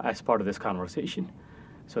as part of this conversation.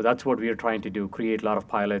 So that's what we are trying to do, create a lot of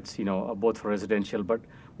pilots, both for residential. But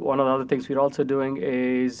one of the other things we're also doing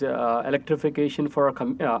is electrification for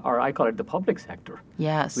our, I call it the public sector.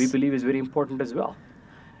 Yes. We believe is very important as well.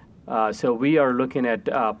 So we are looking at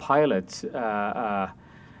pilots with,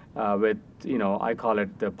 I call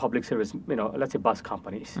it the public service, let's say bus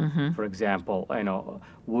companies, for example.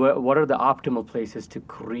 What are the optimal places to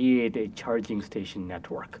create a charging station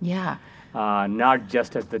network? Yeah. Not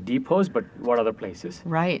just at the depots, but what other places?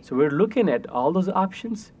 Right. So we're looking at all those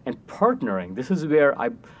options and partnering. This is where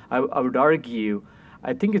I would argue,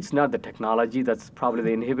 I think it's not the technology that's probably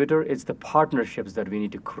the inhibitor, it's the partnerships that we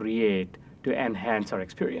need to create to enhance our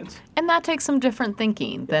experience. And that takes some different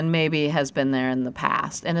thinking than maybe has been there in the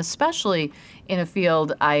past. And especially in a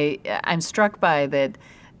field I'm struck by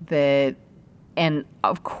that and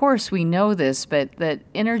of course we know this, but that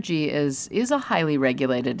energy is a highly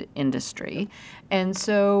regulated industry. And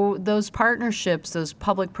so those partnerships, those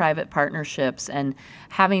public-private partnerships, and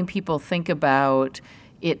having people think about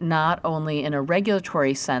it not only in a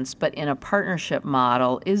regulatory sense, but in a partnership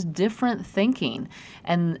model is different thinking.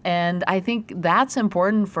 And I think that's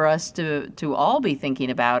important for us to all be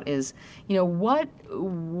thinking about is,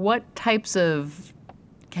 what types of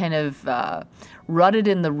kind of rutted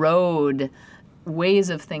in the road ways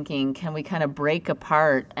of thinking can we kind of break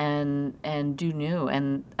apart and do new.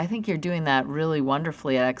 And I think you're doing that really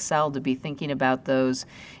wonderfully at Xcel, to be thinking about those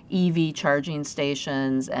EV charging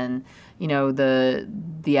stations and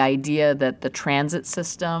the idea that the transit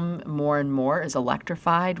system more and more is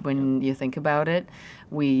electrified when you think about it.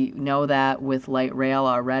 We know that with light rail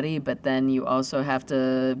already, but then you also have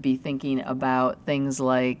to be thinking about things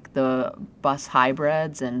like the bus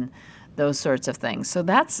hybrids and those sorts of things. So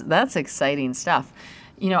that's exciting stuff.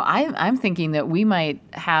 I'm thinking that we might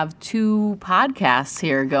have 2 podcasts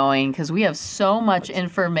here going because we have so much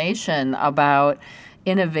information about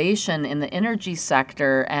innovation in the energy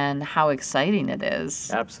sector and how exciting it is.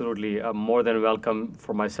 Absolutely. More than welcome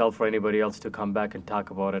for myself or anybody else to come back and talk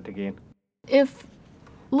about it again. If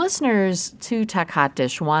listeners to Tech Hot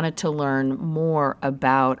Dish wanted to learn more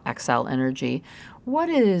about Xcel Energy, what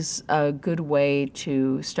is a good way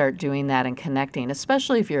to start doing that and connecting,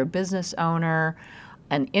 especially if you're a business owner,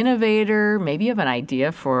 an innovator, maybe you have an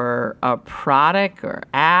idea for a product or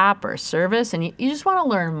app or service, and you just want to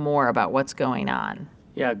learn more about what's going on?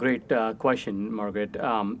 Yeah, great question, Margaret.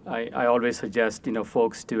 I always suggest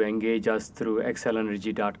folks to engage us through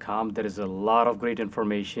xcelenergy.com. There is a lot of great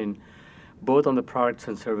information, both on the products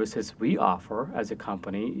and services we offer as a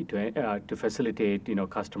company to facilitate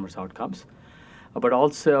customers' outcomes. But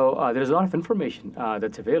also, there's a lot of information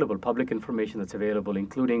that's available, public information that's available,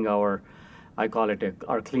 including our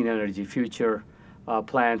Clean Energy Future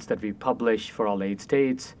plans that we publish for all 8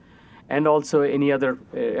 states, and also any other,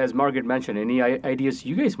 as Margaret mentioned, any ideas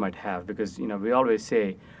you guys might have, because we always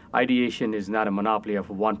say ideation is not a monopoly of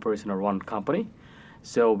one person or one company.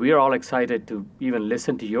 So we are all excited to even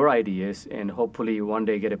listen to your ideas and hopefully one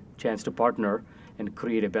day get a chance to partner and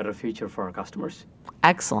create a better future for our customers.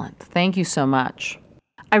 Excellent. Thank you so much.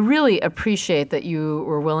 I really appreciate that you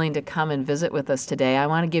were willing to come and visit with us today. I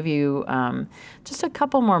want to give you just a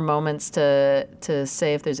couple more moments to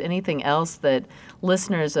say if there's anything else that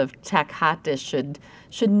listeners of Tech Hot Dish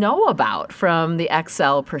should know about from the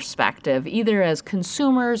Xcel perspective, either as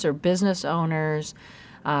consumers or business owners,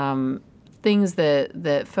 things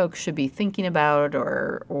that folks should be thinking about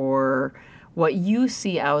or what you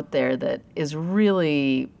see out there that is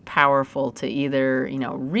really powerful to either,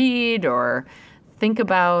 read or think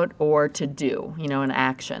about or to do, in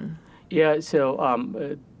action. Yeah,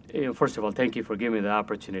 so first of all, thank you for giving me the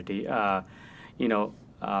opportunity.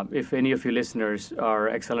 If any of you listeners are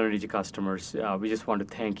Xcel Energy customers, we just want to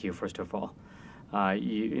thank you, first of all.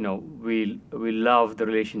 We love the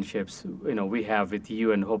relationships, we have with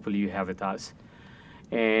you and hopefully you have with us.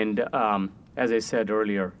 And as I said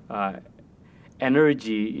earlier,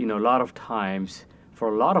 energy, a lot of times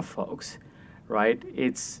for a lot of folks, right,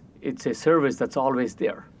 it's a service that's always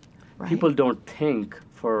there. Right. People don't think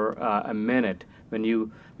for a minute when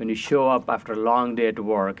you show up after a long day at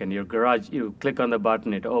work and your garage, you click on the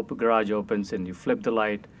button, garage opens, and you flip the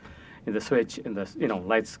light in the switch, and the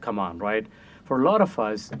lights come on, right? For a lot of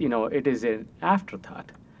us, it is an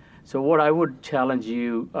afterthought. So what I would challenge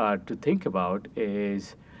you to think about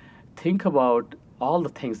is think about all the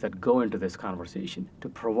things that go into this conversation to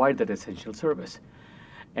provide that essential service.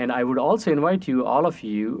 And I would also invite you, all of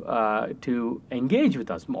you, to engage with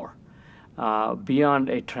us more beyond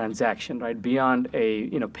a transaction, right? Beyond a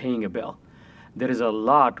paying a bill. There is a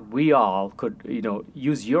lot we all could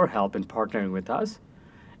use your help in partnering with us,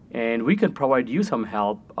 and we can provide you some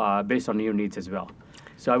help based on your needs as well.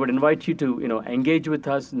 So I would invite you to engage with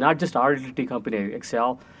us, not just our utility company,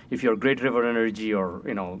 Xcel. If you're Great River Energy or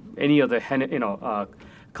any other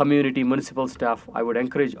community municipal staff, I would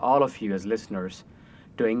encourage all of you as listeners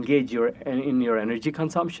to engage in your energy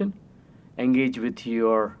consumption, engage with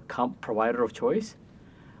your provider of choice.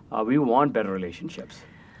 We want better relationships.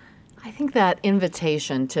 I think that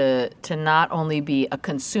invitation to not only be a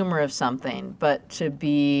consumer of something, but to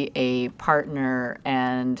be a partner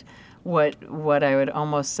and what I would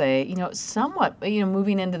almost say, somewhat,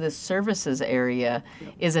 moving into the services area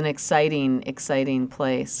is an exciting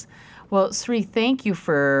place. Well, Sri, thank you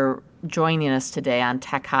for joining us today on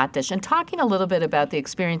Tech Hot Dish and talking a little bit about the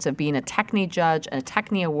experience of being a Techni judge, a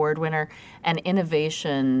Techni award winner, and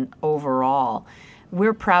innovation overall.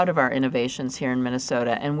 We're proud of our innovations here in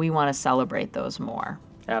Minnesota, and we want to celebrate those more.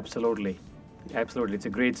 Absolutely. It's a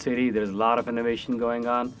great city. There's a lot of innovation going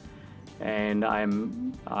on, and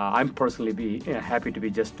I'm personally happy to be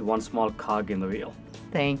just one small cog in the wheel.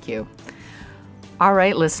 Thank you. All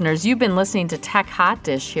right, listeners, you've been listening to Tech Hot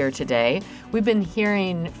Dish here today. We've been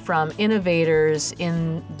hearing from innovators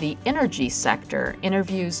in the energy sector.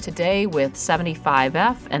 Interviews today with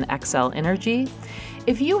 75F and Xcel Energy.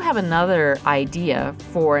 If you have another idea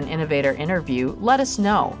for an innovator interview, let us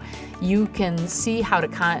know. You can see how to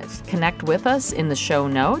connect with us in the show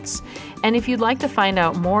notes. And if you'd like to find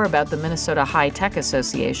out more about the Minnesota High Tech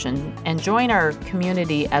Association and join our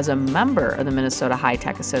community as a member of the Minnesota High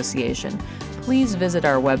Tech Association, please visit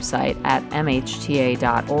our website at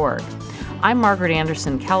mhta.org. I'm Margaret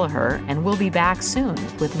Anderson Kelleher, and we'll be back soon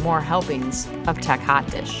with more helpings of Tech Hot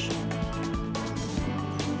Dish.